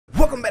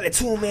Welcome back to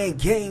Toon Man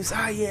Games.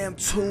 I am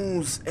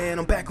Toons, and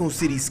I'm back on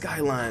City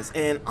Skylines,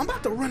 and I'm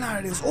about to run out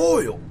of this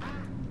oil.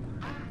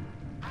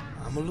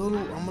 I'm a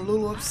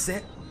little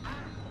upset.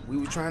 We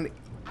were trying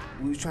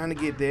to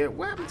get there.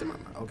 What happened to my?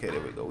 Okay,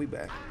 there we go. We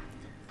back.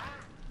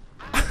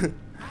 I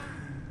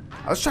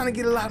was trying to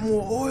get a lot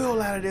more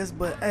oil out of this,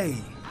 but hey,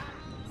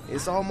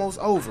 it's almost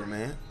over,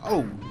 man.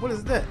 Oh, what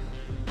is that?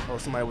 Oh,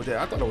 somebody was there.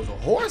 I thought it was a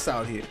horse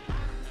out here.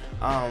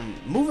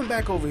 Moving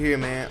back over here,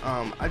 man.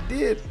 I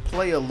did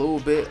play a little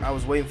bit. I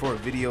was waiting for a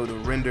video to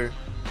render,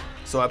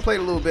 so I played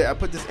a little bit. I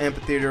put this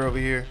amphitheater over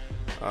here.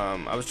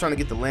 I was trying to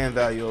get the land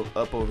value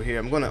up over here.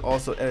 I'm gonna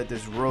also edit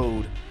this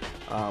road,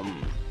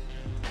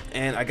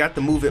 and I got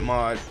the move it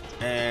mod,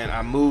 and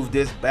I moved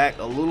this back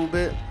a little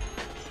bit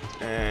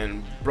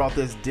and brought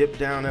this dip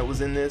down that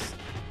was in this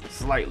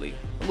slightly,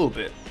 a little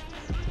bit.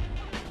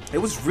 It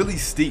was really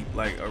steep,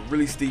 like a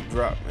really steep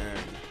drop, man.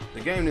 The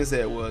game didn't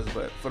say it was,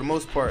 but for the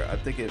most part, I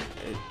think it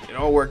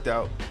all worked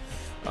out.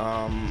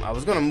 I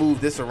was gonna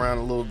move this around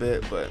a little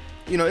bit, but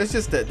you know, it's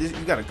just that you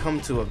gotta come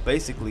to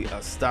basically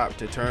a stop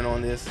to turn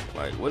on this.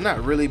 Like, well,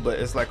 not really, but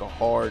it's like a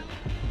hard,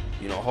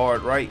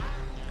 hard right.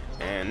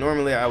 And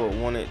normally I would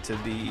want it to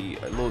be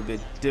a little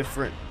bit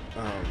different,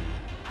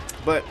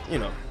 but you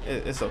know,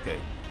 it's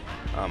okay.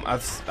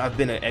 I've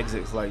been at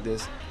exits like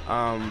this.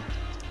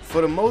 For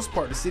the most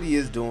part, the city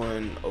is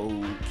doing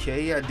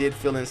okay. I did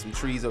fill in some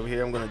trees over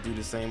here. I'm gonna do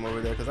the same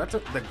over there because the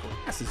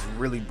grass is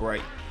really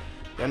bright.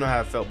 Y'all know how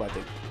I felt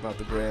about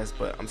the grass,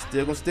 but I'm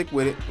still gonna stick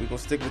with it. We're gonna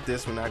stick with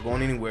this. We're not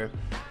going anywhere.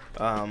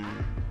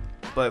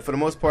 But for the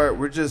most part,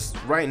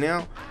 right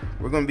now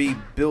we're gonna be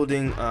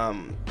building,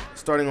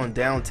 starting on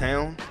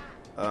downtown.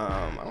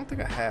 I don't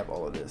think I have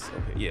all of this.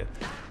 Okay, yeah,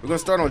 we're gonna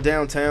start on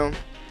downtown,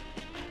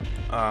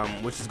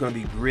 which is gonna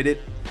be gridded.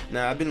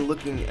 Now I've been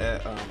looking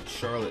at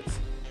Charlotte's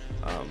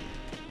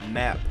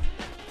map,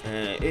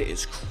 and it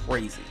is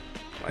crazy.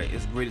 Like,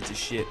 it's gridded to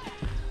shit.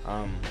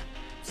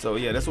 So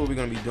yeah, that's what we're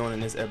gonna be doing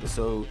in this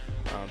episode.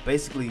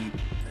 Basically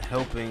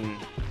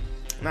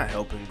not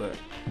helping, but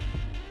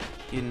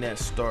getting that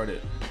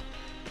started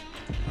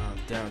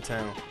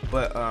downtown.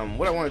 But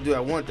what I want to do,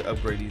 I want to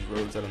upgrade these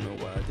roads. I don't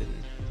know why I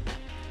didn't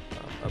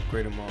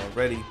upgrade them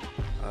already.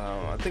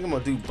 I think I'm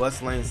gonna do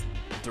bus lanes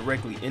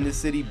directly in the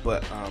city,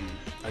 but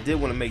I did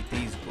want to make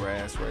these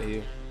grass right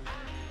here.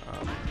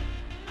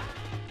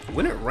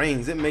 When it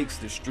rains, it makes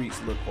the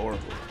streets look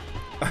horrible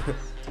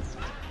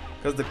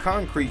because the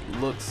concrete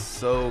looks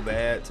so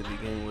bad to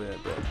begin with.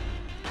 But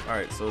all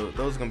right, so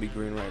those are gonna be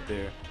green right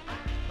there.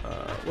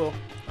 Well,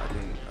 I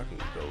can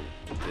go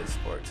with this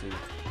part too.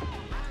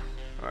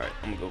 All right,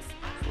 I'm gonna go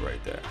for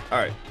right there. All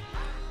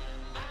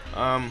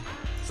right.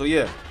 So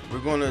yeah, we're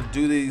gonna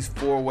do these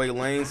four-way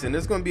lanes, and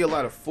there's gonna be a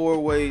lot of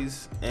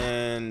four-ways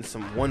and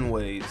some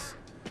one-ways.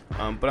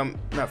 But I'm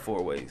not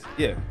four ways.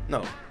 Yeah,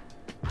 no.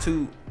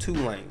 Two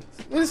lanes.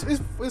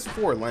 It's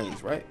four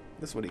lanes, right?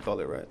 That's what he called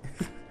it, right?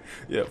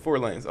 Yeah, 4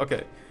 lanes.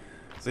 Okay.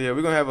 So yeah,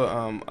 we're gonna have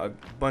a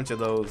bunch of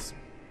those.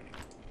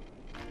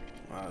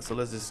 So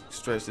let's just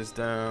stretch this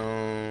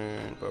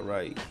down, but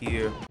right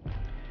here.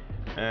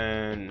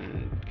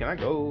 And can I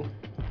go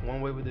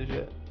one way with this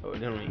yet? Oh, they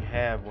don't even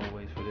have one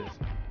ways for this.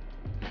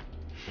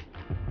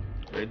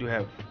 They do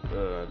have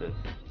the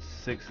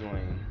 6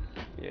 lane.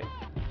 Yeah.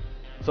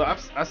 So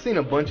I've seen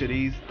a bunch of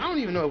these. I don't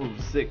even know if it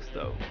was 6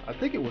 though. I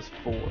think it was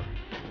 4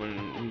 when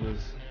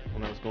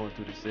I was going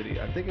through the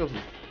city. I think it was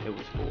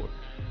 4.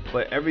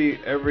 But every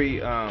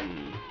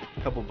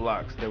couple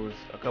blocks there was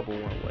a couple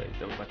one ways.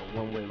 There was like a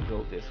one way to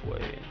go this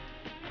way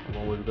and a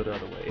one way to go the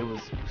other way. It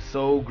was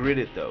so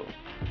gridded though.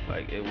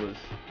 Like, it was,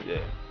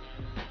 yeah.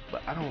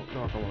 But I don't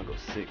know if I want to go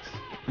 6.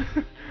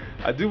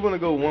 I do want to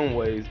go one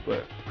ways,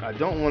 but I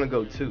don't want to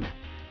go 2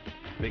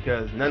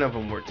 because none of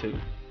them were 2.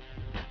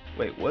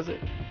 Wait, was it?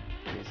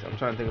 I'm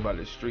trying to think about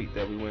the street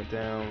that we went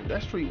down.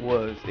 That street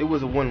it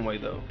was a one-way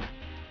though,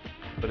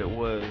 but it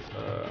was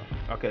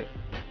okay.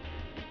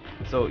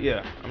 So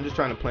yeah, I'm just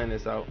trying to plan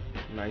this out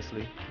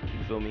nicely.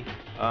 You feel me?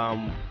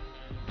 And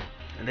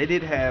they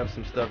did have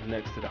some stuff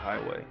next to the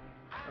highway,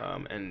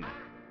 and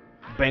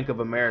Bank of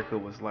America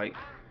was like,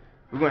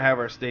 we're gonna have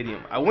our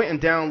stadium. I went and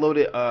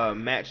downloaded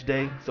Match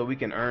Day so we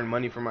can earn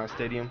money from our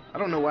stadium. I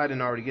don't know why I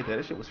didn't already get that.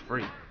 That shit was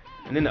free.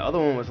 And then the other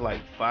one was like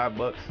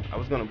 $5. I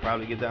was gonna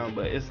probably get that one,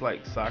 but it's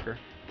like soccer,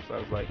 so I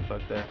was like,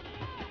 fuck that.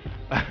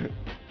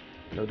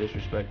 No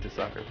disrespect to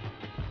soccer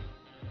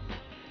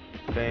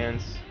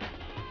fans.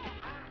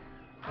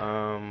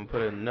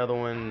 Put another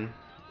one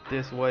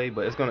this way,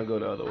 but it's gonna go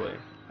the other way.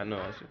 I know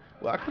I should.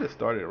 Well, I could have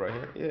started it right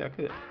here. Yeah, I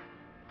could.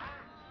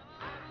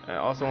 I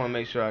also want to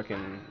make sure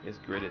it's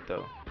gridded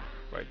though,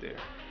 right there.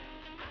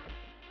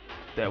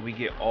 That we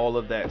get all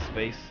of that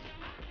space.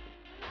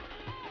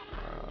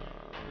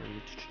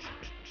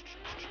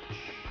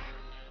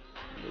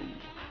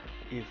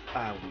 If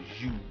I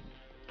was you,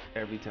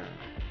 every time.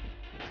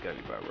 It's gotta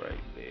be about right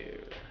there.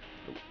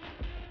 Nope.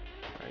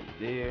 Right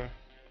there.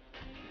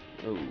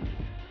 Oh.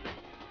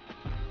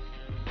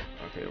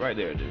 Okay, right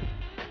there, dude.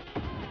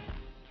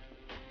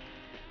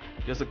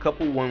 Just a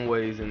couple one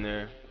ways in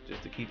there,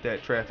 just to keep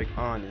that traffic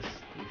honest.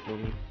 You feel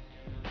me?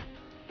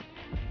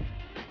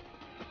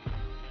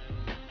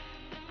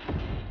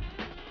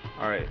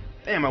 All right.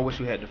 Damn, I wish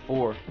we had the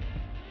four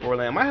lane.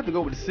 I might have to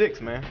go with the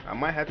 6, man. I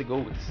might have to go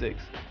with the 6.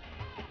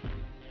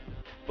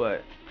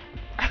 But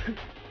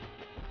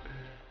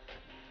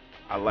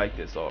I like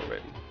this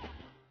already.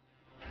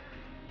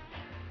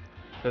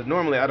 Because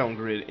normally I don't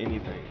grid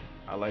anything.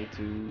 I like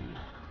to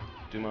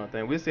do my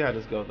thing. We'll see how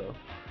this goes though.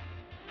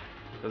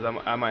 Because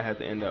I might have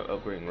to end up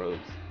upgrading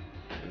roads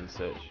and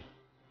such.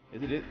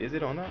 Is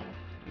it on that one?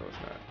 No, it's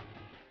not.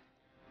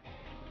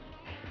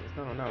 It's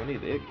not on that one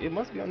either. It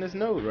must be on this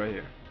node right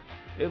here.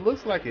 It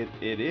looks like it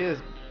is.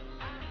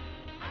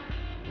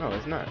 No,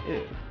 it's not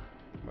it.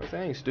 I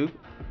ain't stupid.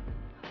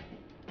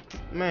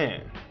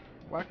 Man,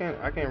 why can't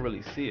I can't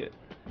really see it?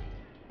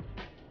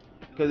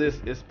 Because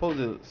it's supposed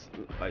to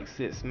like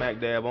sit smack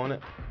dab on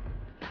it.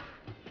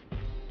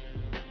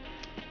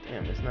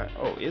 Damn, it's not.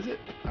 Oh, is it?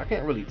 I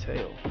can't really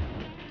tell.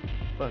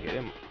 Fuck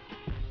it.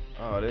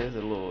 Oh, there's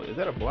a little. Is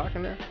that a block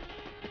in there?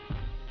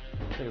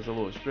 I think there's a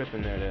little strip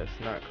in there that's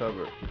not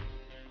covered.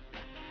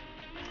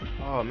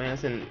 Oh man,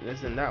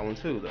 it's in that one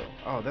too though.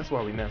 Oh, that's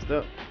why we messed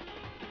up.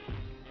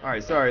 All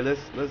right, sorry.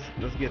 Let's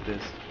get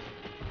this.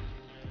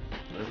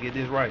 Let's get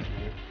this right,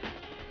 man.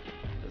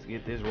 Let's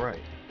get this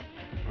right.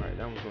 All right,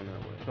 that one's going that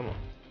way. Come on.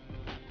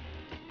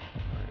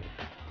 All right,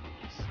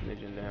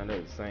 smidgen down.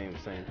 That's the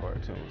same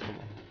part too. Come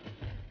on.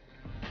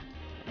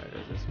 All right,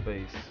 there's a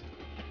space.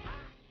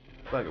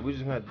 Fuck it, we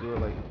just have to do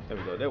it like. There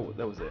we go.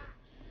 That was it.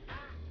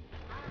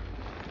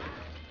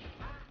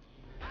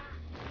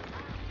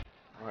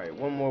 All right,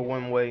 one more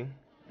one way.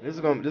 This is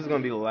gonna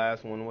be the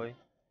last one way,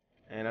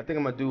 and I think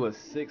I'm gonna do a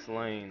 6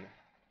 lane.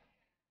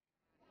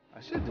 I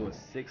should do a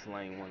 6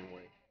 lane one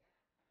way,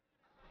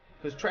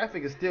 cause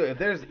traffic is still. If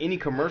there's any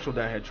commercial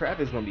down here,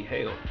 traffic is gonna be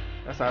hell.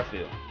 That's how I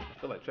feel. I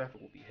feel like traffic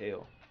will be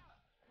hell.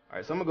 All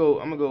right, so I'm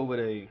gonna go with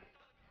a.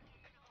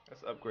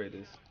 Let's upgrade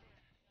this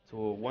to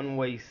a one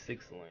way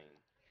 6 lane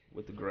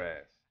with the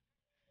grass.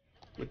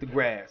 With the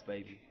grass,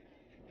 baby.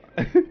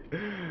 Cause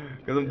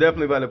I'm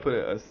definitely about to put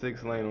a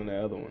 6 lane on the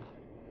other one.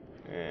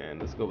 And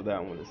let's go with that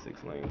one with a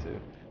 6 lane too.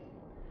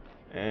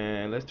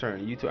 And let's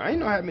turn YouTube. I didn't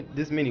know I had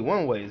this many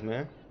one ways,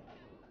 man.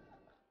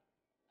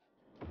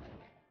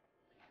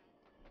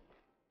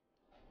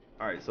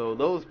 Alright, so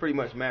those pretty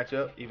much match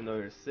up, even though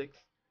there's 6.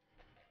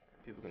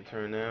 People can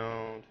turn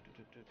down.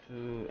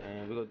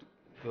 And we're going to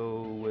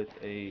go with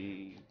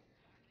a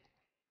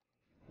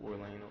 4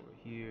 lane over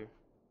here.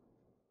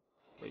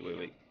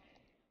 Wait.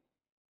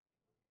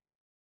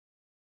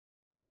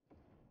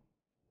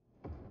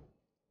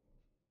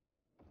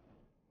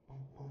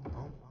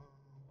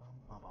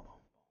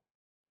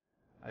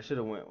 I should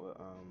have went with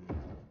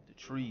the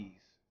trees.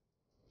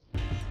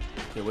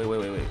 Okay, wait.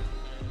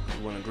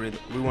 We want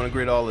to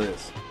grid all of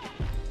this.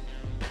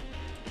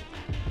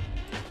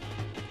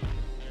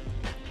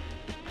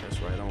 That's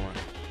right on.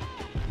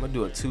 I'm gonna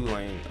do a 2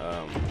 lane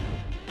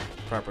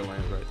proper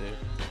lanes right there.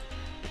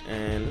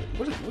 And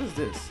what is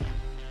this?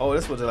 Oh,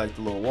 this was like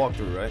the little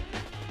walkthrough, right?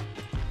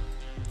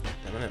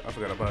 Damn it, I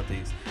forgot about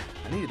these.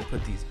 I needed to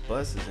put these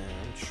buses in.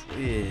 I'm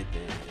tripping.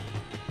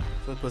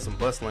 So let's put some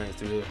bus lanes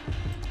through here.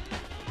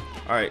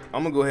 Alright,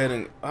 I'm gonna go ahead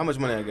and how much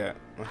money I got?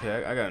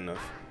 Okay, I got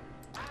enough.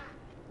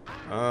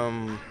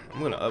 I'm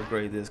gonna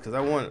upgrade this because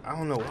I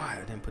don't know why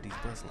I didn't put these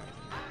bus lanes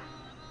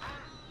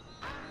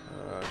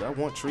in there. Do I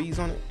want trees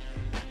on it?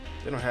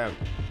 They don't have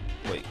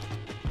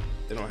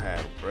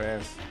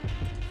grass.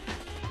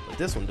 But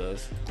this one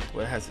does.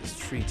 Well, it has this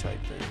tree type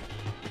thing.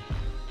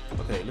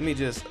 Okay, let me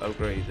just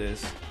upgrade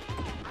this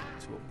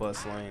to a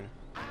bus lane.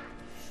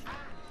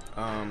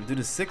 Do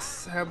the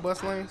 6 have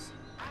bus lanes?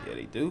 Yeah,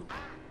 they do.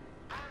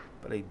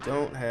 But they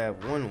don't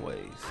have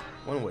one-way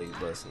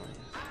bus lanes.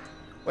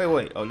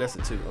 Wait. Oh, that's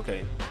a 2.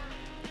 Okay.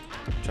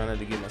 I'm trying not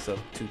to get myself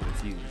too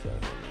confused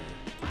out here,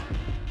 man.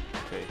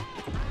 Okay.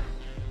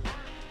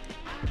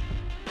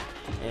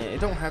 And it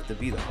don't have to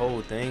be the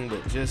whole thing,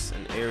 but just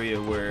an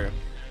area where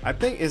I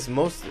think it's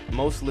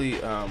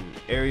mostly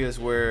areas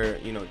where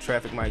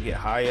traffic might get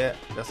high at.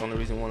 That's the only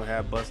reason we want to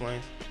have bus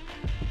lanes.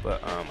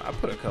 But I'm gonna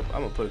put a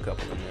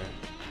couple in there.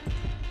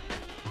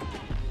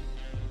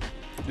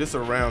 Just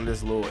around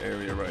this little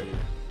area right here.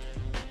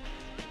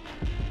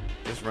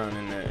 Just around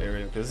in that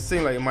area, because it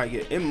seems like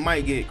it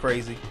might get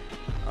crazy.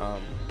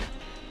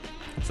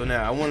 So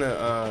now I want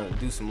to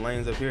do some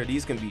lanes up here.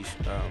 These can be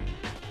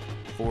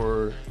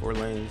 4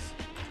 lanes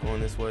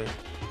going this way.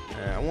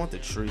 And I want the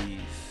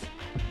trees.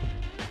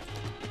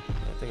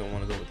 I think I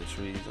want to go with the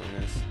trees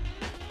on this.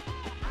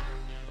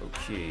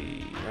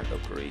 Okay, not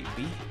upgrade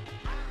B.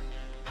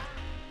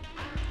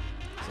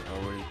 It's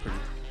already pretty.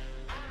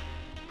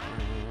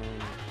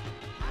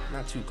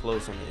 Not too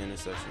close on the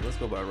intersection. Let's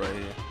go by right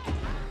here.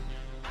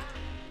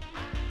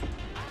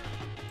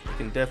 We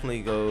can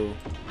definitely go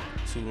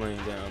 2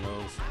 lane down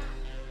those.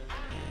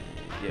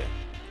 And yeah,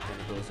 then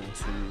it goes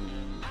into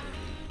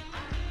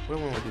what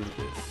do I want to do with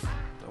this?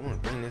 Do I want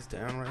to bring this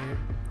down right here?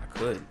 I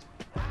could.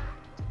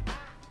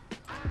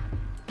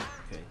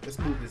 Okay, let's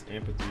move this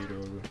amphitheater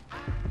over.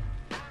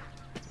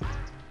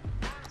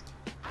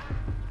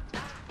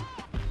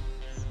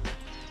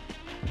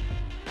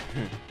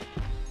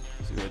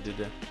 See what I did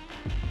there?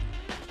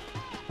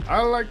 I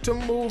like to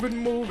move it,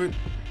 move it.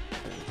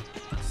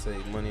 And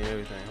save money and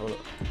everything. Hold up.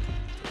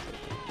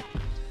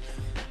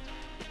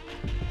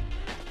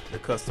 The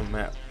custom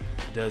map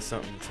does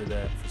something to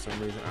that for some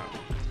reason. I don't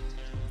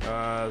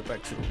know.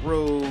 Back to the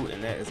road,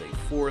 and that is a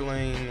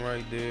 4-lane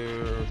right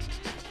there.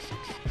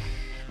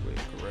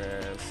 With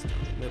grass in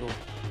the middle.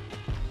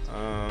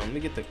 Let me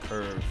get the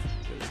curve.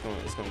 It's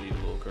gonna need a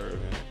little curve in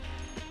it.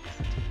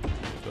 There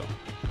we go.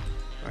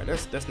 All right,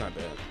 that's not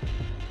bad.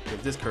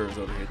 Cause this curve's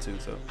over here too,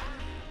 so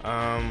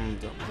I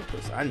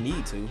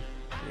need to.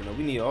 You know,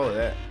 we need all of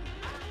that.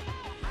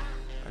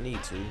 I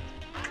need to.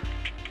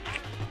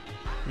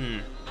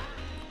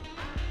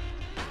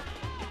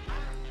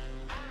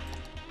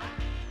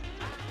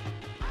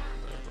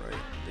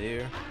 Right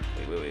there.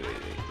 Wait.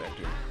 Back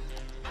there.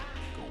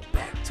 Go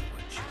back to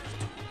what you was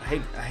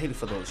doing. I hate it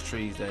for those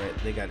trees that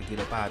they got to get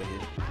up out of here.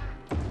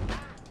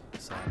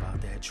 Sorry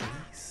about that,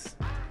 trees.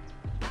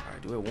 All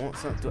right, do it want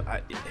something?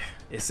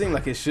 It seemed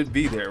like it should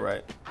be there,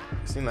 right?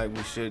 It seemed like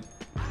we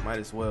might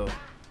as well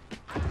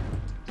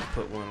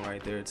put one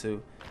right there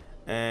too,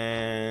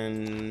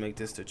 and make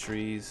this the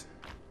trees.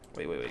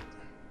 Wait.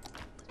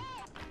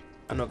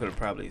 I know I could have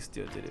probably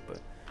still did it,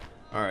 but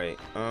all right.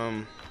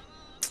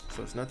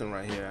 So it's nothing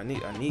right here. I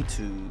need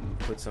to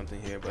put something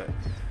here, but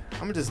I'm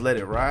gonna just let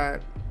it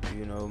ride.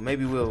 You know,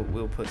 maybe we'll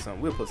put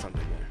something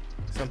there.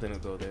 Something to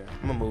go there.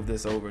 I'm gonna move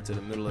this over to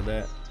the middle of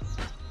that.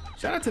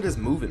 Shout out to this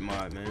Move It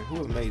mod, man.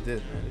 Whoever made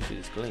this, man, this shit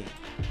is clean.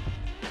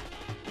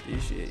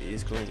 This shit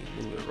is clean.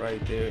 Move it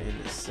right there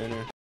in the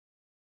center.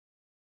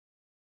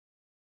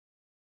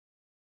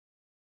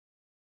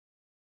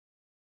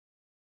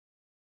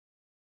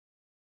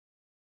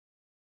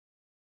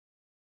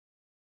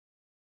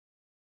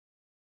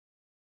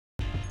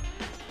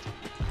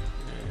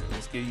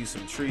 Give you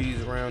some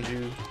trees around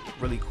you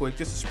really quick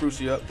just to spruce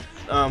you up.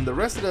 The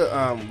rest of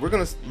the we're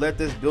gonna let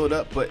this build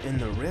up, but in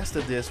the rest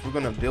of this we're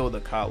gonna build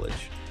a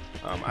college.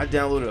 I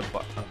downloaded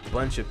a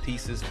bunch of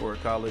pieces for a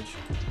college,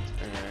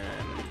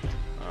 and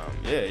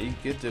yeah, you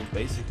get to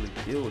basically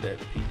build that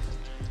piece.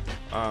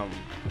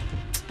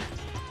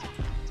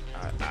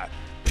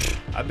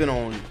 I've been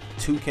on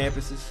 2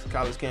 campuses,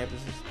 college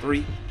campuses,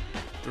 three.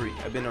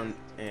 I've been on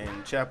in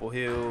Chapel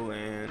Hill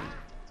and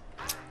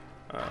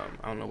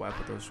I don't know why I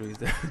put those trees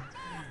there.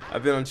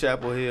 I've been on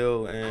Chapel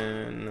Hill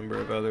and a number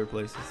of other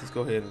places. Let's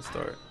go ahead and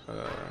start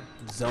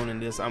zoning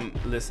this.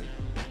 Listen,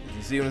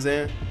 you see what I'm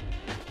saying?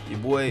 Your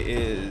boy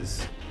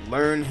is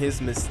learn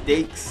his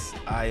mistakes.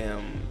 I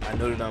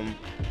know that I'm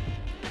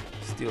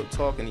still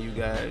talking to you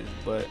guys,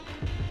 but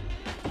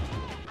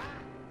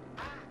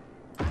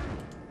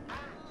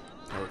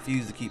I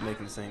refuse to keep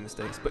making the same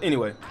mistakes. But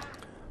anyway,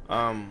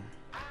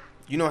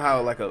 you know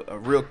how like a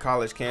real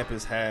college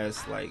campus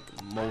has like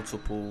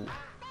multiple,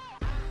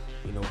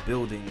 you know,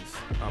 buildings.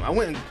 I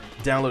went and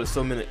downloaded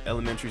so many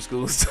elementary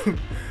schools.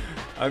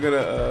 I'm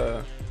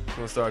gonna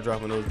start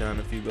dropping those down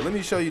a few. But let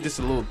me show you just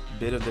a little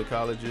bit of the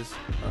colleges.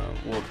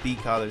 Well, the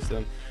college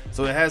them.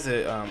 So it has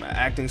an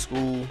acting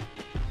school.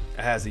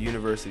 It has a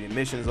university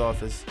admissions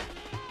office.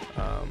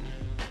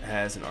 It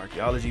has an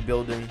archaeology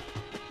building.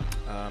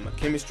 A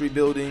chemistry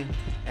building.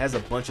 It has a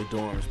bunch of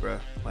dorms, bruh.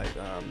 Like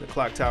the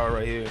clock tower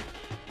right here.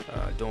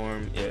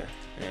 Dorm, yeah,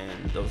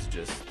 and these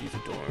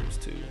are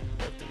dorms too,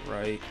 left and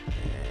right,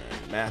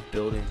 and math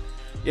building,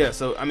 yeah.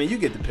 So I mean, you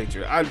get the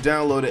picture. I've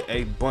downloaded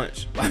a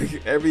bunch,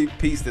 like every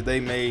piece that they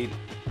made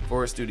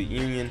for a student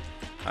union.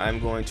 I'm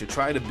going to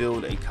try to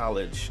build a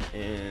college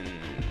in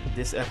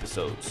this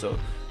episode, so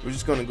we're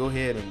just going to go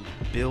ahead and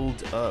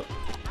build up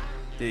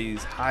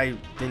these high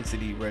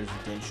density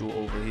residential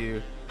over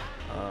here.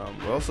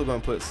 We're also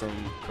going to put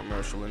some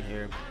commercial in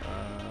here.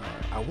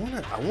 I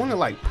wanna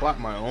like plot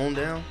my own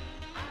down.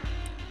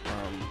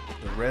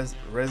 The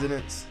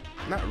residents,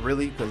 not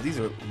really, because these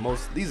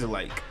are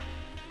like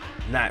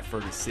not for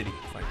the city,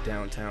 like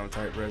downtown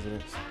type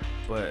residents,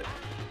 but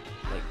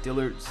like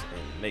Dillard's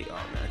and oh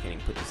man, I can't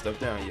even put this stuff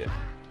down yet.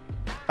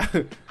 I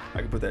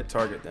can put that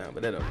Target down,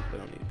 but they don't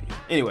need to be.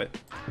 Anyway,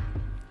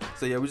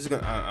 so yeah, we're just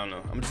gonna I don't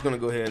know. I'm just gonna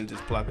go ahead and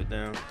just plop it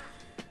down.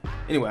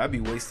 Anyway, I'd be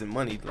wasting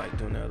money like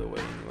doing the other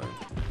way anyway.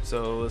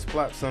 So let's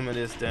plop some of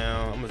this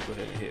down. I'm gonna go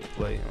ahead and hit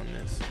play on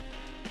this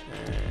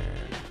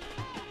and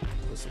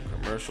put some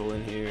commercial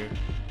in here.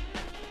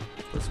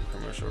 Put some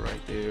commercial right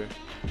there.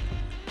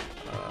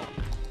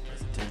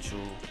 Residential.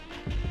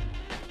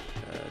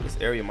 This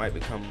area might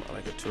become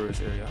like a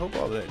tourist area. I hope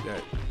all that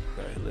got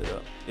lit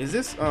up. Is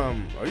this are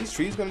these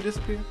trees gonna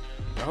disappear?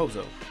 I hope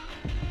so.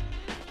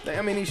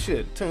 I mean, he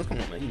should. Tunes, come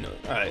on, man. You know.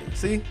 All right,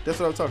 see, that's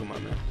what I'm talking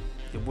about, man.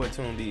 Your boy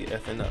Tune be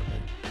effing up,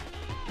 man.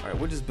 All right,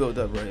 we'll just build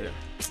up right here.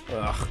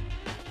 Ugh,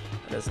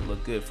 that doesn't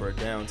look good for a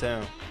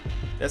downtown.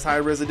 That's high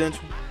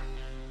residential.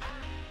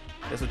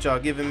 That's what y'all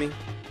giving me.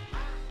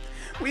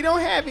 We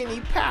don't have any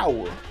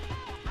power.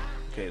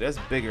 Okay, that's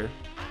bigger.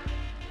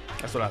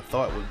 That's what I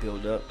thought would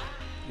build up.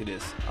 Look at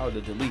this. I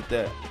would delete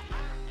that.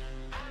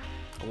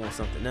 I want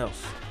something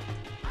else.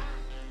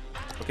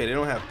 Okay, they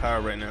don't have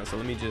power right now, so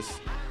let me just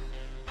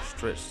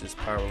stretch this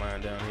power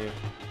line down here.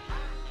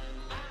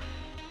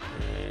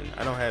 And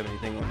I don't have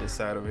anything on this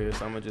side over here,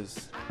 so I'm gonna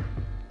just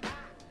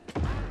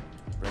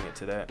bring it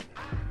to that.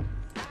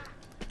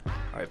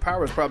 All right,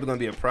 power is probably gonna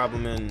be a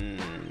problem in.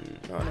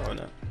 No.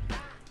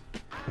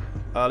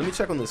 Let me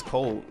check on this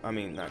coal. I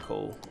mean, not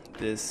coal.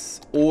 This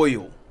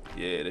oil.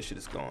 Yeah, this shit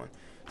is gone.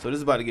 So this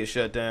is about to get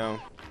shut down.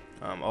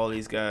 All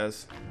these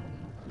guys.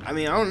 I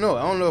mean, I don't know.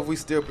 I don't know if we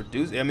still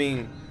produce. I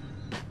mean,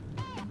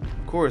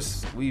 of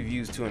course, we've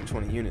used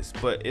 220 units,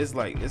 but it's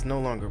like it's no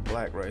longer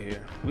black right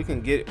here. We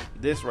can get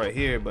this right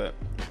here, but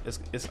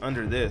it's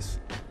under this.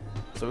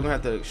 So we're gonna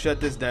have to shut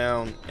this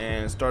down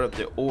and start up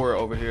the ore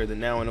over here, the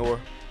now and ore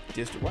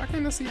district. Why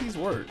can't I see these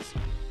words?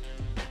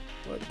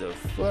 What the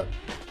fuck?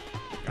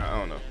 I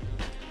don't know.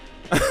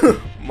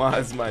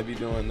 Mods might be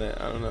doing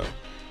that. I don't know.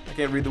 I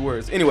can't read the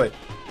words. Anyway,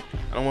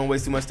 I don't want to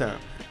waste too much time.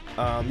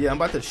 Yeah, I'm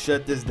about to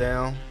shut this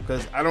down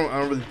because I don't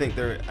really think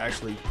they're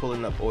actually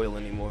pulling up oil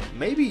anymore.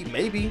 Maybe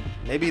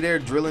they're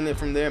drilling it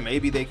from there.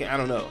 Maybe they can. I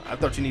don't know. I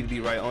thought you need to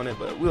be right on it,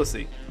 but we'll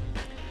see.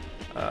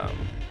 I'm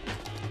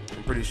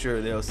pretty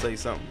sure they'll say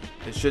something.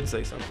 It should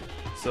say something.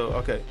 So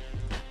okay.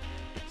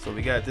 So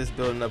we got this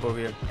building up over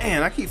here.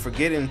 Man, I keep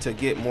forgetting to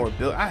get more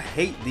build. I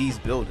hate these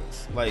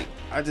buildings. Like,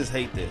 I just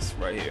hate this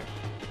right here.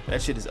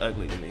 That shit is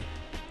ugly to me.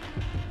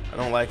 I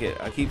don't like it.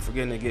 I keep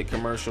forgetting to get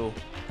commercial.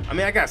 I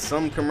mean, I got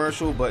some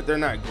commercial, but they're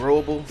not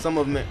growable. Some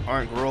of them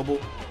aren't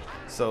growable.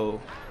 So,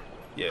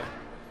 yeah.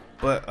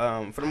 But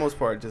for the most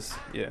part, just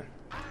yeah,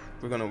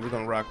 we're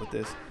gonna rock with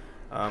this.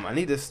 I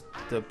need this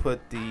to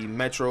put the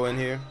metro in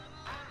here.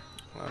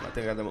 I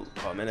think I got.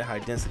 Oh man, that high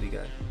density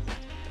guy.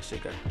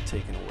 Shit got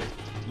taken away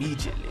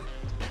immediately.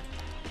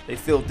 They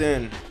filled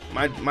in.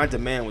 My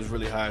demand was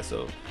really high,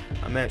 so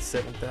I'm at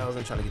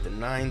 7,000, trying to get to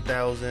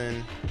 9,000,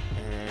 and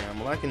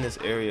I'm liking this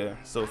area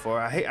so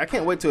far. I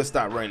can't wait till it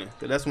stops raining,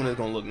 cause that's when it's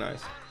gonna look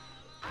nice.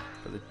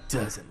 Cause it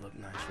doesn't look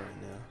nice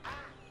right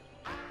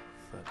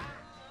now.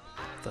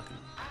 Fucking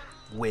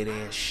wet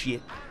ass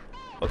shit.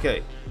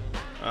 Okay,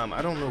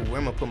 I don't know where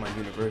I'm gonna put my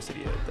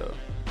university at though.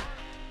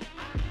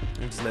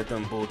 I'm just let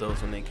them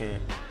bulldoze when they can.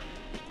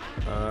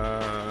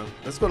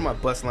 Let's go to my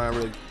bus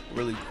line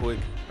really quick.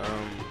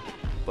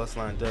 Bus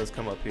line does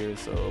come up here,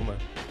 so I'm gonna,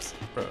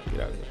 bro, get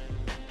out of here.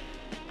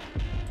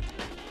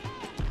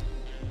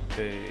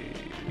 Okay,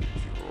 let me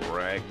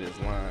drag this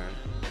line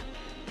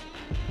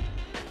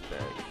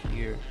back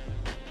here.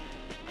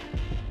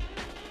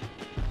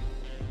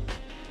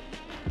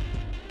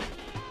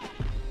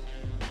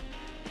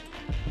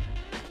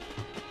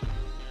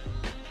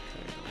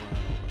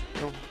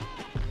 Okay,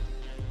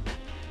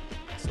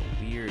 so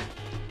weird.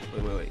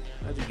 Wait.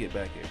 How'd you get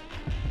back here?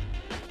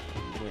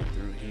 You went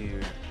through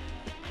here.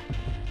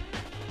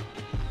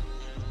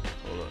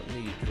 Hold up, let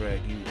me drag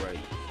you right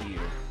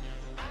here.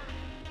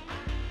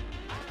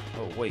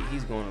 Oh wait,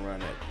 he's going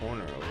around that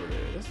corner over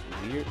there. That's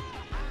weird.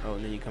 Oh,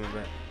 and then you're coming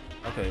back.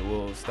 Okay,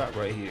 well stop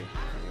right here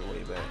on your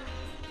way back.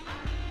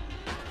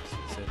 So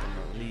set them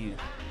up. Need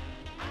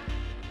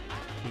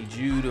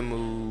you to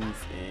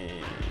move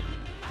in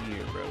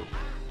here, bro.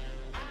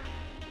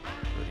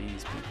 For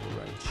these people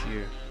right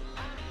here.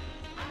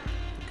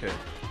 Okay,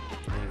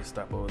 then you can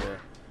stop over there.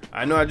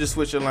 I know I just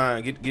switched your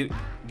line. Get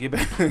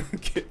back,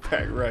 get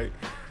back right.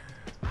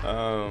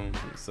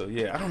 So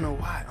yeah, I don't know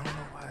why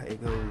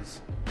it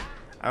goes.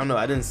 I don't know.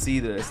 I didn't see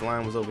that this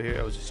line was over here.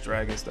 I was just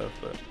dragging stuff,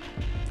 but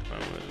I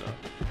don't really know.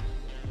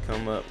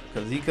 Come up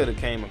because he could have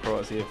came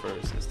across here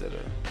first instead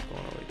of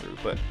going all the way through.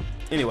 But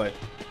anyway,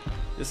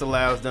 this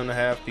allows them to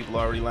have people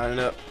already lining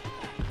up,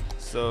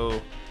 so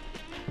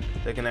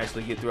they can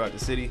actually get throughout the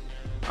city.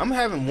 I'm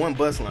having one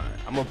bus line.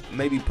 I'm gonna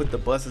maybe put the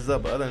buses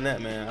up, but other than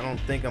that, man, I don't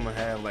think I'm gonna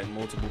have like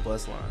multiple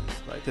bus lines.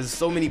 Like, cause there's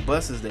so many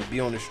buses that be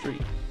on the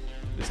street.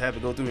 Just have to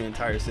go through the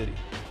entire city.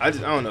 I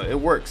don't know. It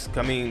works.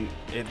 I mean,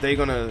 if they're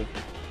gonna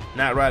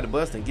not ride the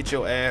bus, then get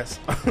your ass,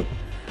 out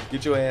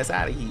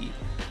of here.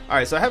 All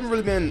right. So I haven't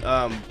really been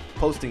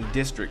posting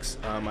districts.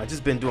 I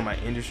just been doing my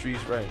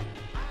industries, right?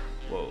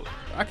 Whoa,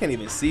 I can't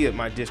even see it.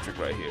 My district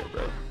right here,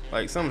 bro.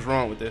 Like something's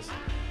wrong with this.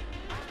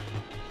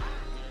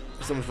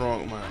 Something's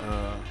wrong with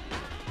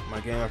my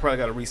game. I probably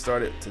got to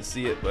restart it to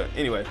see it, but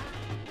anyway,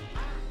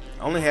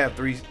 I only have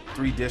three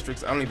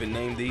districts. I don't even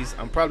name these.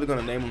 I'm probably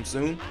gonna name them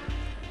soon.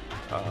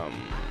 I'll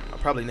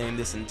probably name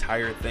this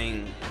entire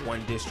thing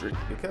one district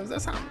because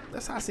that's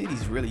how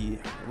cities really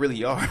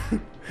are.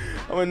 I'm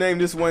gonna name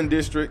this one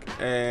district,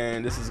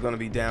 and this is gonna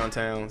be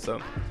downtown.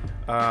 So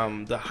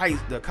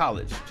the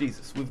college.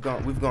 Jesus, we've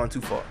gone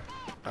too far.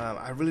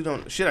 I really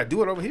don't. Should I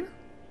do it over here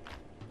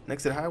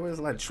next to the highway? There's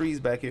a lot of trees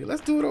back here.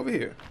 Let's do it over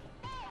here.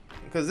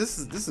 Because this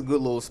is a good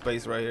little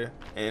space right here,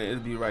 and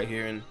it'll be right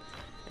here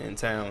in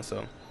town.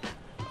 So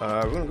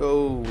we're gonna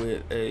go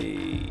with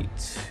a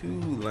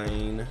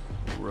 2-lane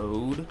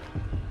road,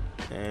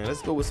 and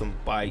let's go with some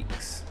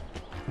bikes.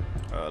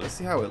 Let's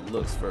see how it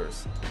looks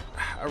first.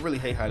 I really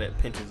hate how that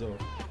pinches over.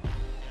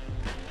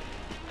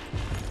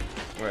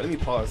 All right, let me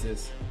pause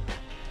this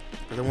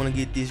because I want to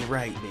get this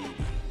right, baby.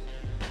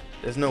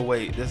 There's no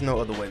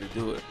other way to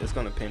do it. It's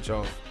gonna pinch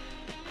off.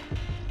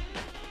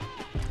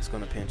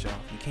 Gonna pinch off.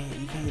 You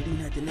can't do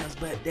nothing else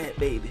but that,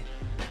 baby.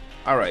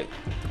 All right.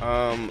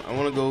 I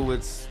want to go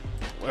with.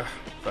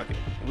 Fuck it.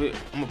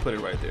 I'm gonna put it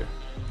right there.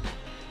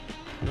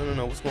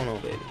 No. What's going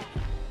on, baby?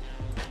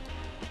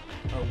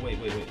 Oh wait.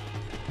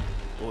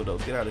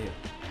 Bulldogs, get out of here.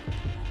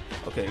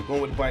 Okay,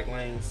 going with bike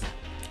lanes.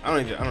 I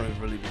don't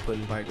even really be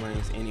putting bike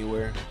lanes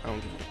anywhere. I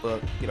don't give a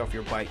fuck. Get off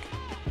your bike,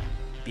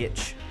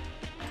 bitch.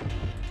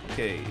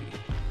 Okay.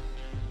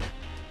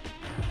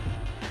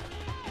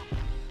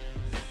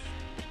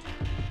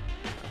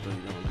 I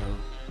really don't know.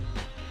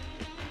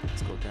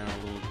 Let's go down a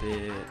little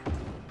bit.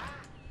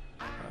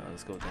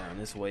 Let's go down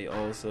this way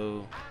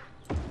also.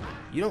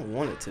 You don't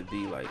want it to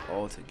be like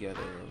all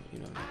together, you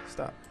know.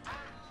 Stop.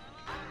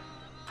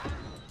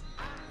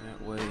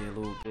 That way a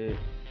little bit.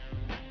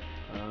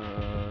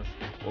 Let's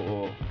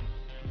do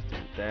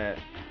that.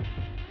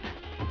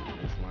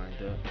 That's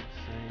lined up.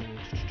 Same.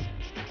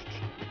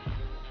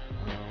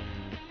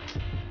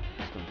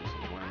 Just gonna do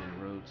some winding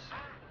roads.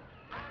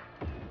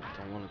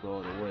 Don't want to go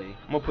all the way.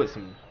 I'm gonna put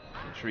some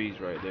trees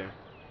right there.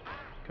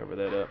 Cover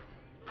that up.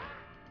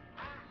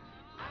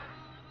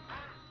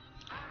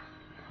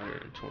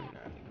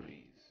 129 degrees.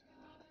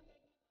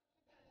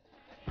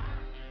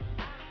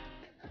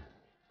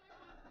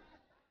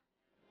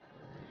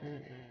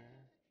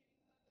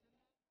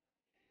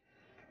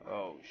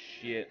 Oh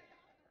shit.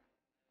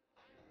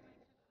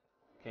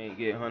 Can't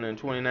get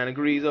 129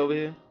 degrees over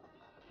here.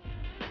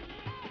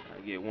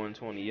 I get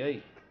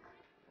 128.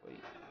 Wait.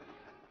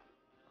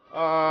 Oh,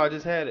 I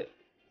just had it.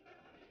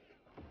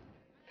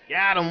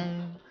 Got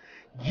him.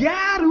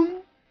 Got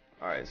him.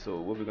 Alright, so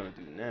what we're gonna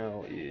do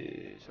now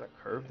is, should I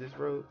curve this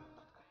road?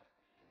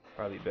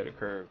 Probably better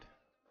curved.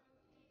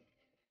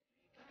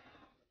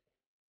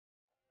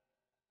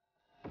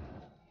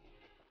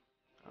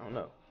 I don't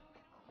know.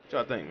 What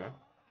y'all think, man?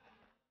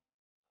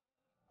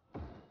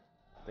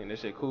 Think that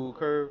shit cool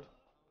curved?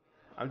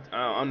 I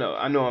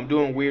know I'm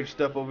doing weird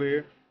stuff over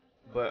here,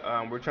 but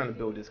we're trying to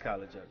build this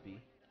college up,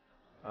 B.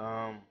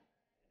 All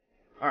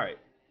right,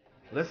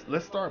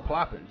 let's start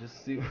plopping.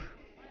 Just see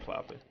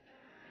plopping.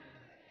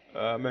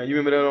 Man, you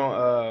remember that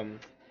on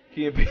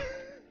Key and Peele?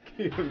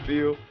 Key and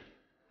Peele?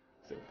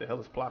 So what the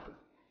hell is plopping?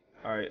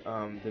 All right,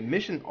 the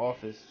mission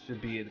office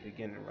should be at the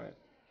beginning, right?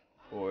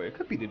 Or it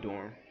could be the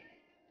dorm.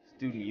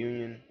 Student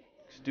union.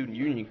 Student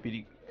union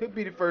could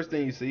be the first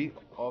thing you see.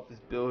 Office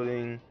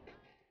building.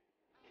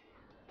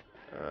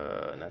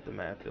 Not the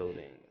math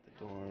building. The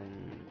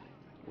dorm.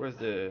 Where's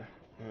the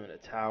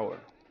tower?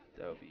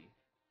 That would be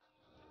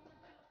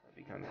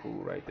kind of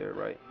cool right there,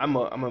 right? I'm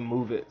gonna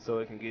move it so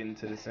it can get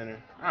into the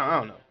center. I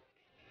don't know.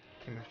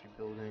 Chemistry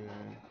building.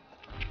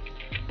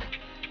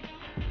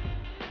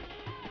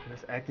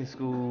 This acting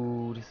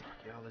school. This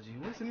archaeology.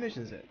 Where's the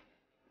missions at? I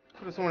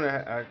could have sworn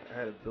I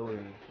had a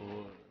building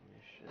for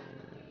mission.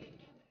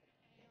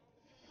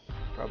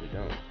 Probably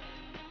don't.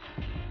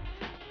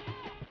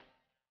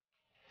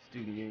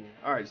 Student union.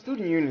 Alright,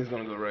 student union is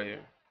gonna go right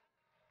here.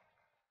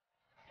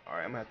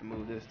 Alright, I'm gonna have to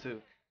move this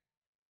too.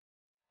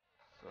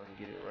 So I can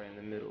get it right in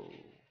the middle.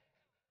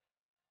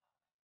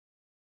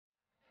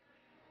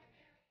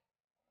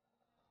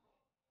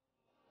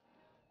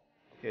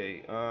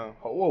 Okay,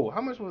 whoa, how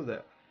much was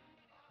that?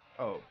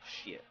 Oh,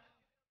 shit.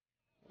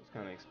 It was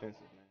kind of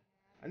expensive, man.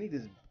 I need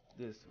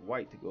this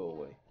white to go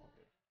away.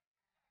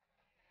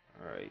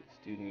 Alright,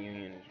 student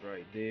union is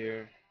right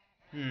there.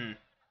 I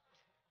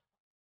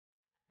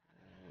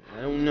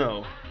don't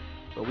know,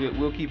 but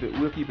we'll keep it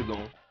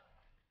going.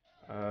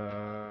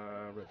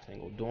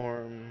 Rectangle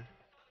dorm.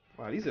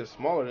 Wow, these are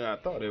smaller than I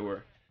thought they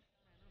were.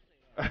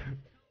 Philosophy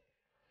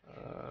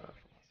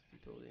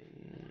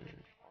building,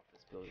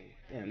 office building.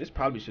 Damn, this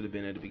probably should have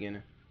been at the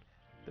beginning.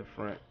 The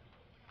front.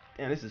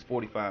 Damn, this is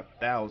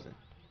 45,000.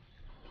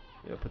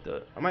 Yeah,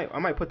 I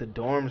might put the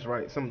dorms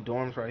right, some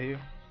dorms right here,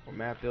 or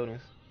math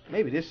buildings.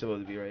 Maybe this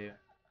supposed to be right here.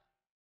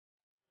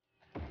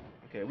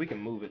 Okay, we can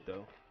move it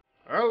though.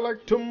 I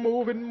like to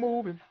move it.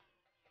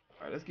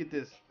 Alright, let's get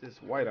this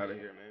white out of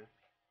here, man.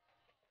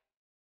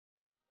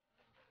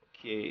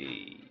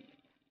 Okay.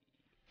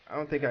 I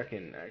don't think I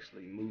can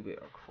actually move it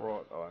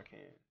across. Oh, I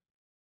can.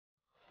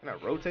 Can I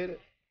rotate it?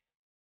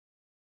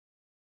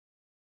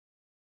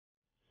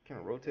 Can I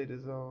rotate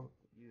this all?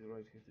 Use the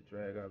right click to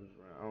drag objects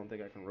around. I don't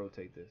think I can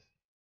rotate this.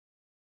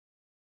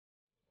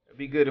 It'd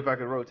be good if I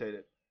could rotate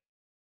it.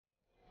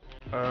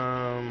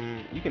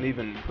 You can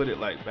even put it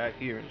like back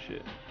here and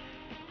shit.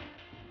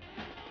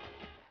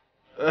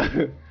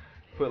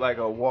 Put like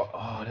a walk.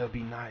 Oh, that'd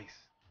be nice.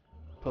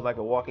 Put like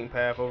a walking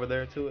path over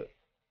there to it.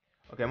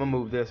 Okay, I'm gonna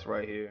move this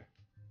right here.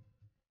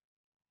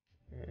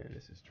 And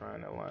this is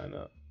trying to line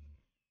up,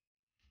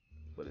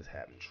 but it's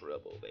having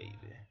trouble,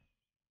 baby.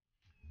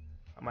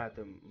 I might have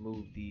to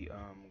move the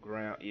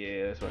ground.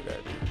 Yeah, that's what I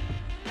gotta do.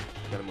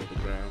 I gotta move the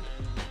ground.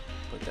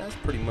 But that's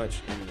pretty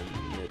much in the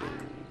middle.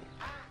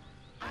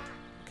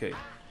 Okay.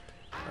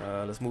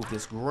 Let's move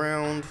this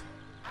ground.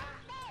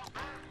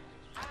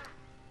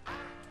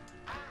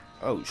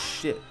 Oh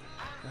shit.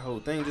 The whole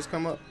thing just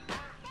come up.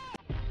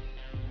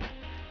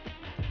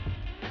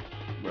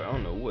 Bro, I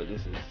don't know what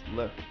this is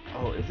left.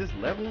 Oh, is this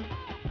leveling?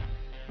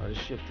 Oh, it's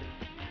shifted.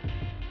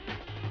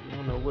 No.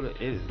 don't know what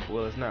it is.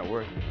 Well, it's not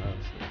working,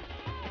 obviously.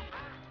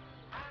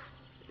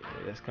 Yeah,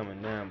 that's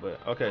coming down, but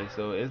okay,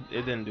 so it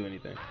didn't do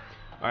anything.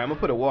 Alright, I'm gonna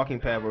put a walking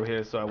pad over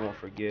here so I won't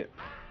forget.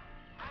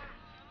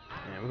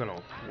 And we're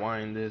gonna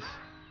wind this.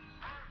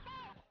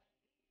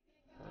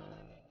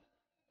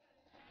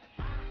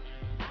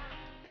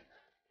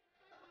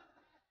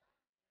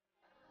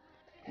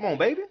 Come on,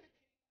 baby.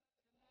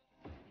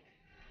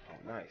 Oh,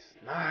 nice.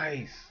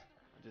 Nice.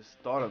 I just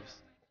thought of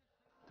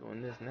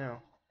doing this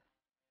now.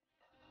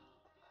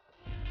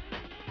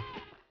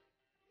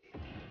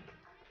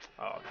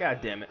 Oh, god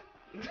damn it.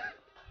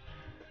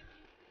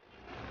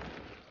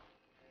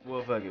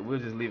 Well, fuck it. We'll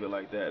just leave it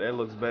like that. That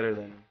looks better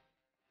than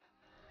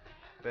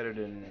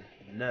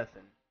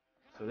nothing.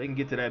 So they can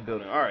get to that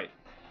building. All right.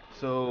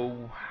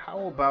 So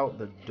how about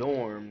the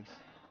dorms?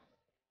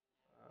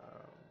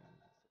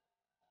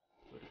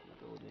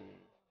 Building.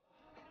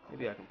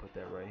 Maybe I can put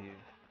that right here.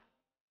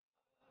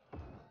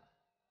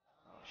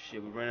 Oh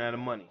shit, we ran out of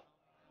money.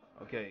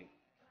 Okay.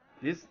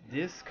 This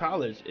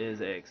college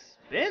is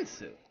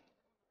expensive.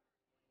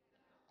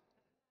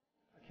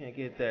 I can't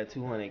get that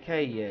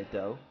 200K yet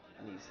though.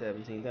 I need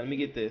 17. Let me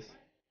get this.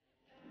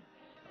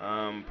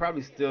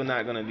 Probably still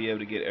not gonna be able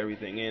to get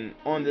everything in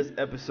on this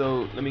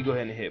episode. Let me go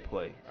ahead and hit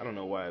play. I don't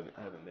know why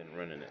I haven't been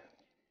running it.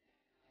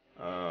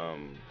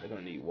 They're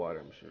gonna need water,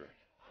 I'm sure.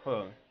 Hold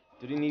on.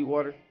 Do they need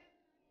water?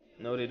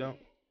 No, they don't.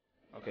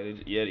 Okay,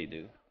 yeah, they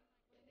do.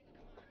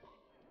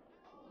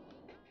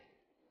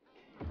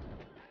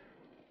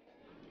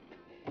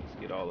 Let's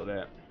get all of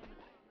that.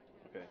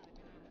 Okay.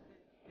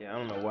 Yeah, I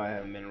don't know why I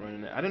haven't been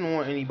running it. I didn't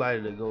want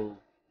anybody to go.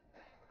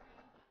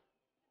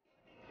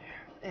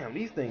 Damn,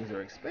 these things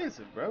are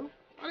expensive, bro.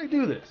 Why they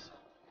do this?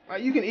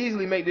 Like, you can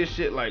easily make this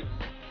shit like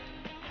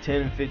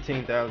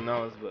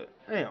 $10,000-$15,000, but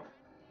damn,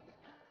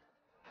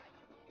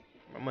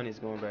 my money's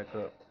going back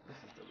up. This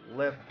is the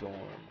left dorm.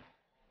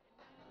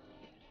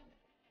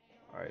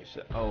 All right,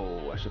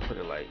 I should put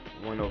it like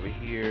one over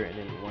here and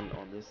then one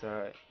on this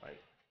side,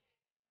 like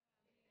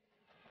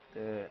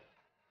that.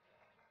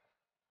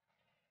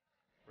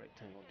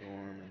 Rectangle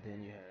dorm, and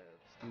then you have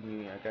student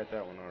union. I got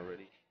that one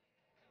already.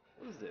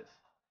 What is this?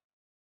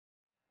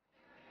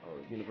 Oh,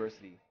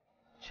 University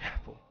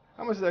Chapel.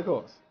 How much does that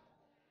cost?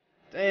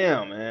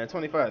 Damn, man,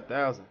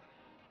 25,000.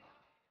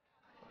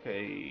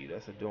 Okay,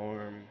 that's a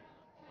dorm.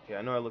 Okay,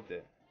 I know I looked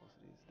at. What's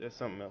these? There's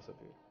something else up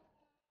here.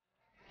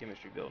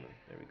 Chemistry building.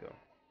 There we go.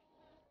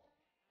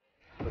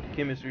 Put the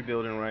chemistry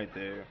building right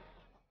there.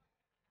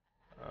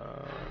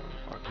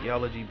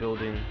 Archaeology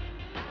building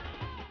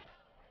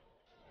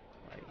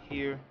right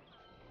here.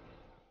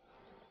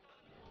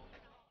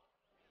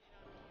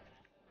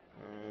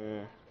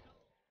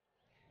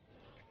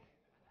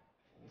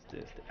 What's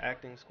this? The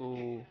acting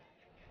school.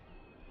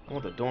 I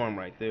want the dorm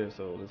right there,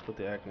 so let's put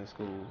the acting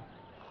school.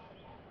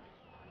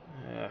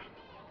 Yeah,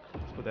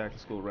 let's put the acting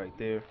school right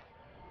there.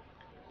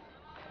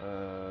 We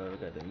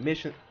got the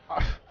mission.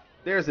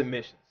 There's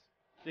admissions.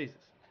 Jesus.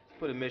 Let's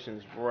put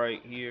admissions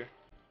right here.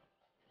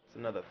 It's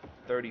another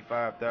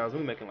 35,000.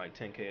 We're making like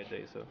 10K a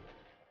day, so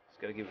just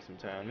gotta give it some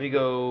time. Let me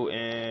go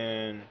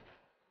and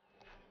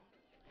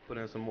put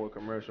in some more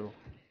commercial.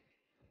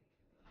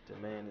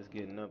 Demand is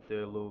getting up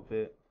there a little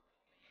bit.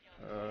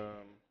 Let's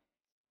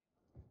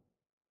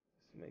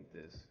make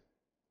this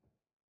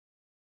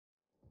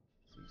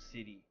some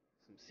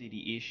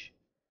city-ish.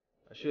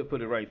 I should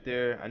put it right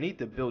there. I need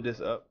to build this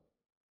up.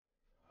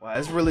 Wow,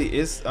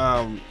 it's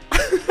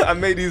I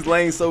made these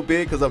lanes so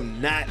big because I'm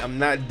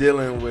not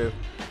dealing with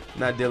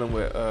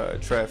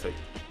traffic,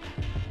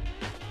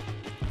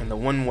 and the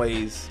one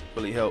ways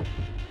really help.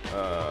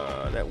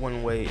 That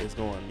one way is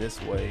going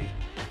this way,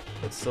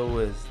 but so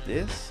is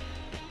this.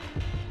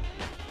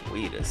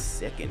 Wait a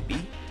second, B.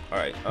 All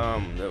right,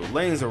 the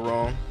lanes are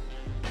wrong.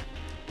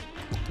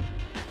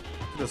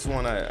 This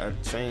one I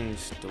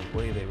changed the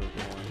way they were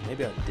going.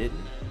 Maybe I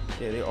didn't.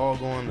 Yeah, they're all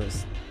going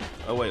this.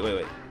 Oh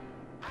wait.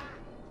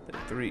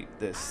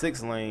 The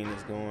 6 lane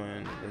is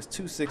going. There's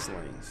 2 6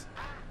 lanes,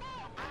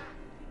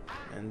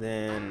 and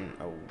then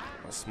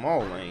a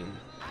small lane,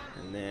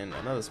 and then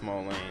another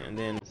small lane, and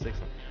then 6 lane.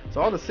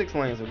 So all the 6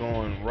 lanes are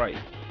going right.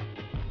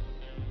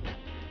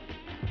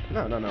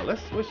 No.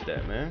 Let's switch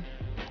that, man.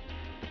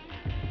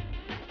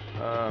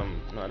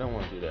 No, I don't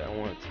want to do that. I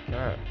want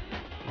to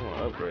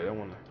upgrade. I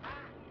want to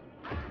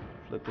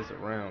flip this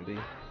around, B.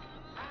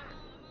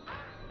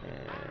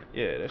 And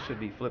yeah, that should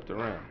be flipped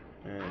around.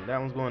 And that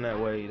one's going that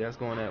way. That's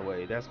going that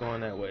way. That's going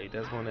that way.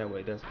 That's going that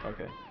way. That's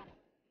okay.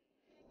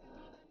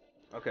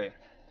 Okay.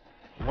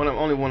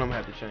 Only one of them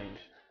have to change.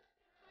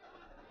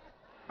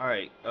 All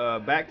right.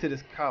 Back to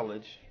this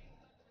college.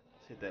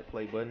 Let's hit that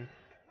play button.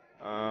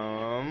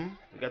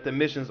 We got the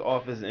admissions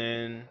office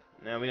in.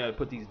 Now we got to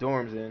put these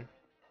dorms in.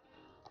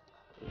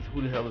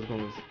 Who the hell is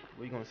gonna?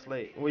 Where you gonna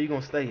stay? Where you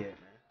gonna stay at,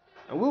 man?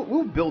 And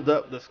we'll build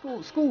up the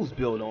schools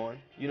build on.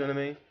 You know what I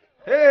mean?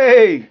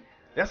 Hey,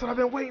 that's what I've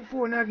been waiting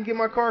for. Now I can get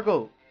my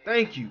cargo.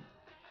 Thank you.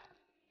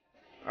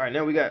 All right,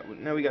 now we got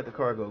the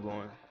cargo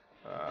going.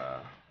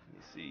 Let me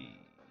see.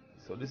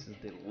 So this is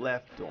the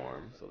left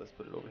dorm. So let's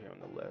put it over here on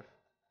the left.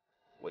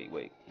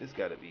 Wait. This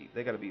gotta be.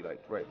 They gotta be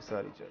like right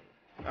beside each other.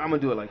 I'm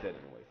gonna do it like that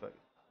anyway. Fuck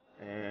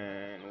it.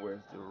 And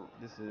where's the?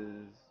 This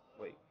is.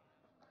 Wait.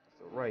 It's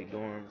the right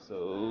dorm.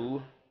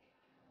 So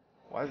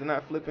why is it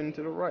not flipping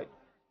to the right?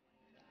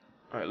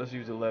 All right. Let's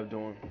use the left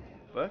dorm.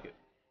 Fuck it.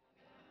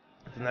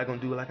 It's not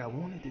gonna do it like I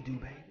wanted to do,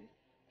 baby.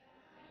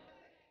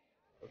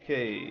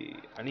 Okay.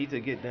 I need to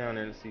get down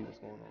there and see what's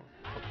going on.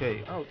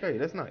 Okay. Okay.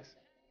 That's nice.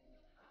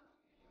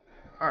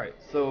 All right.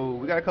 So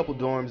we got a couple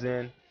dorms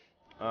in.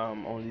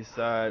 On this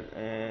side,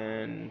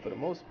 and for the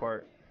most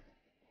part,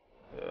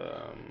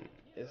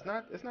 it's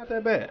not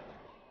that bad.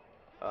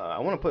 I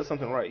want to put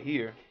something right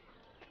here,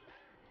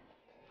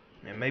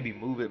 and maybe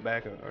move it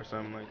back or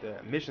something like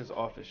that. Admissions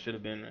office should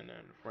have been in there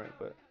in the front,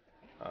 but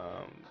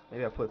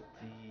maybe I put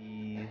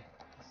the.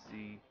 Let's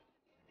see.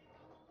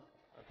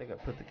 I think I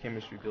put the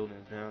chemistry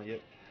buildings down. Yep.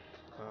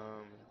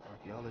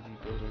 Archaeology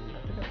building.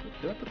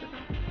 Did I put that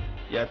down?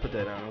 Yeah, I put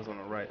that down. It was on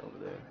the right over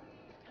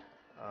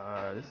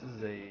there. This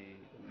is a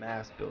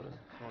mass building.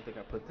 I don't think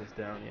I put this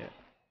down yet.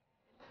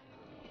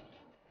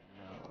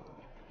 No.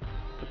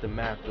 Put the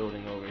math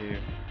building over here.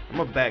 I'm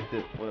gonna back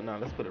this. Well, no,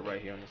 let's put it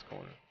right here on this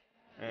corner.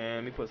 And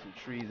let me put some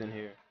trees in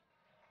here.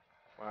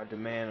 Our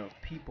demand of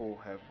people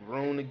have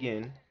grown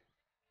again.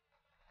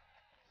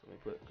 So let me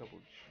put a couple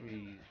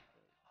trees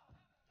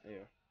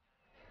there.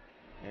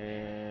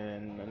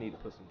 And I need to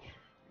put some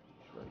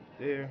trees right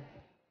there.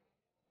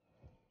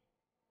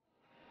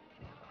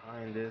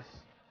 Behind this.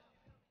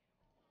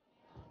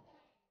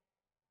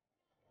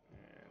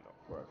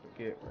 Before I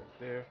forget, right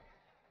there,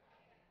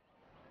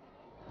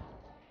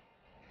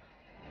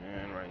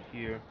 and right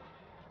here.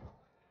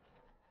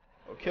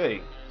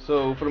 Okay,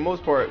 so for the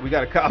most part, we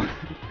got a college.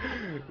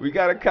 We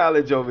got a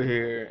college over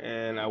here,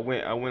 and I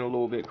went a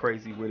little bit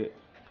crazy with it.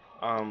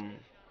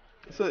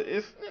 So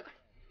it's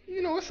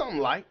it's something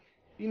light.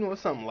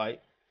 It's something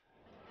light.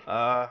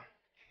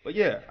 But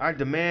yeah, our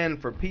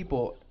demand for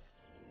people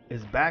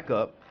is back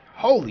up.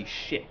 Holy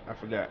shit, I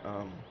forgot.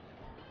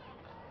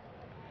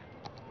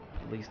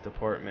 Police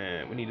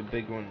department. We need a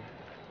big one.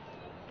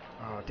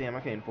 Oh damn, I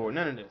can't afford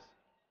none of this.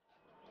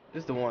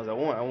 This is the ones I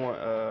want. I want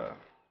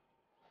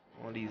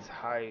one of these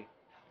high.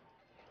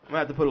 I'm gonna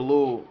have to put a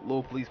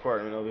little police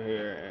department over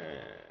here. And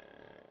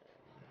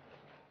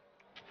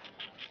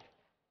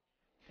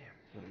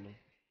damn,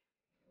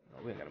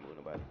 no, we ain't gotta move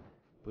nobody.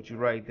 Put you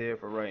right there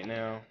for right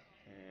now.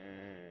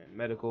 And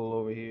medical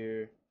over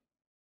here.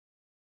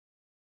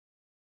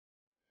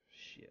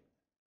 Shit.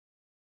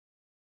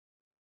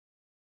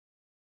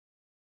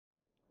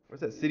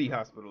 Where's that city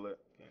hospital at?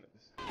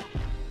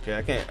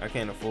 Okay, I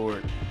can't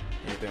afford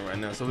anything right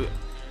now. So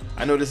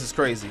I know this is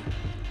crazy,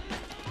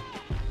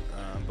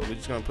 but we're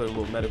just gonna put a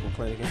little medical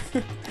clinic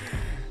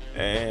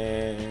in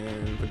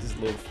and put this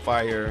little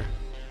fire,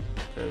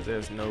 because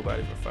there's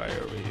nobody for fire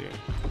over here.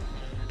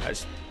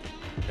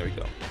 There we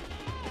go.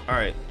 All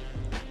right.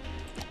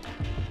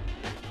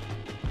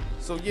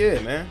 So yeah,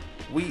 man,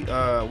 we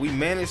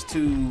managed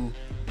to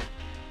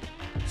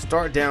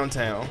start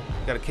downtown.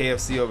 Got a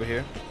KFC over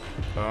here.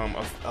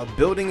 A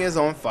building is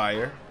on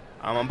fire.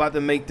 I'm about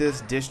to make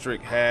this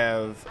district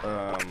have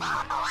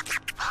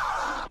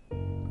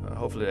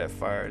hopefully that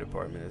fire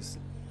department is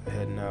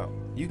heading out.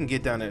 You can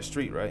get down that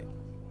street, right?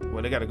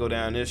 Well, they got to go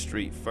down this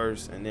street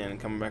first and then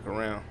come back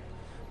around.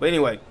 But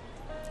anyway,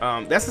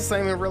 that's the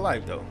same in real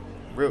life though.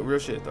 Real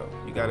shit though.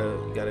 You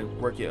gotta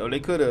work it. Oh, they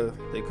could have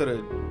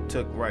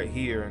took right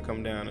here and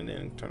come down and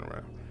then turn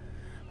around.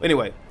 But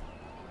anyway,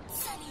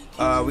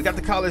 we got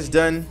the college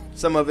done.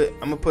 Some of it.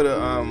 I'm gonna put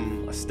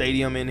a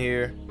stadium in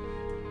here.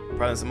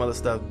 Probably some other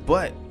stuff.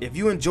 But if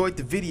you enjoyed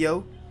the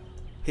video,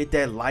 hit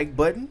that like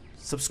button.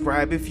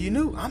 Subscribe if you're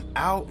new. I'm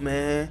out,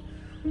 man.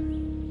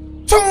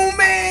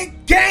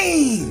 2-man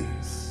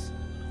games.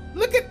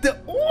 Look at the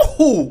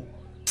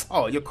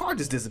oh, your car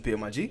just disappeared,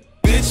 my G.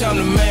 Bitch, I'm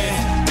the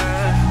man.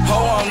 Ho,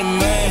 I'm the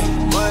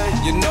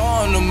man. You know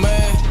I'm the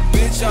man.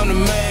 Bitch, I'm the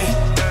man.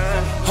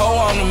 Ho,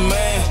 I'm the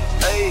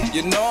man.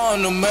 You know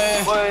I'm the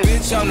man.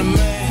 Bitch, I'm the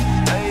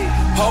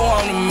man. Ho,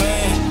 I'm the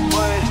man.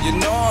 You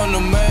know I'm the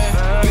man.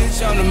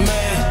 Bitch, I'm the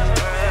man.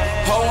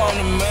 Ho, I'm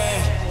the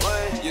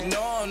man. You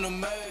know I'm the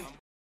man.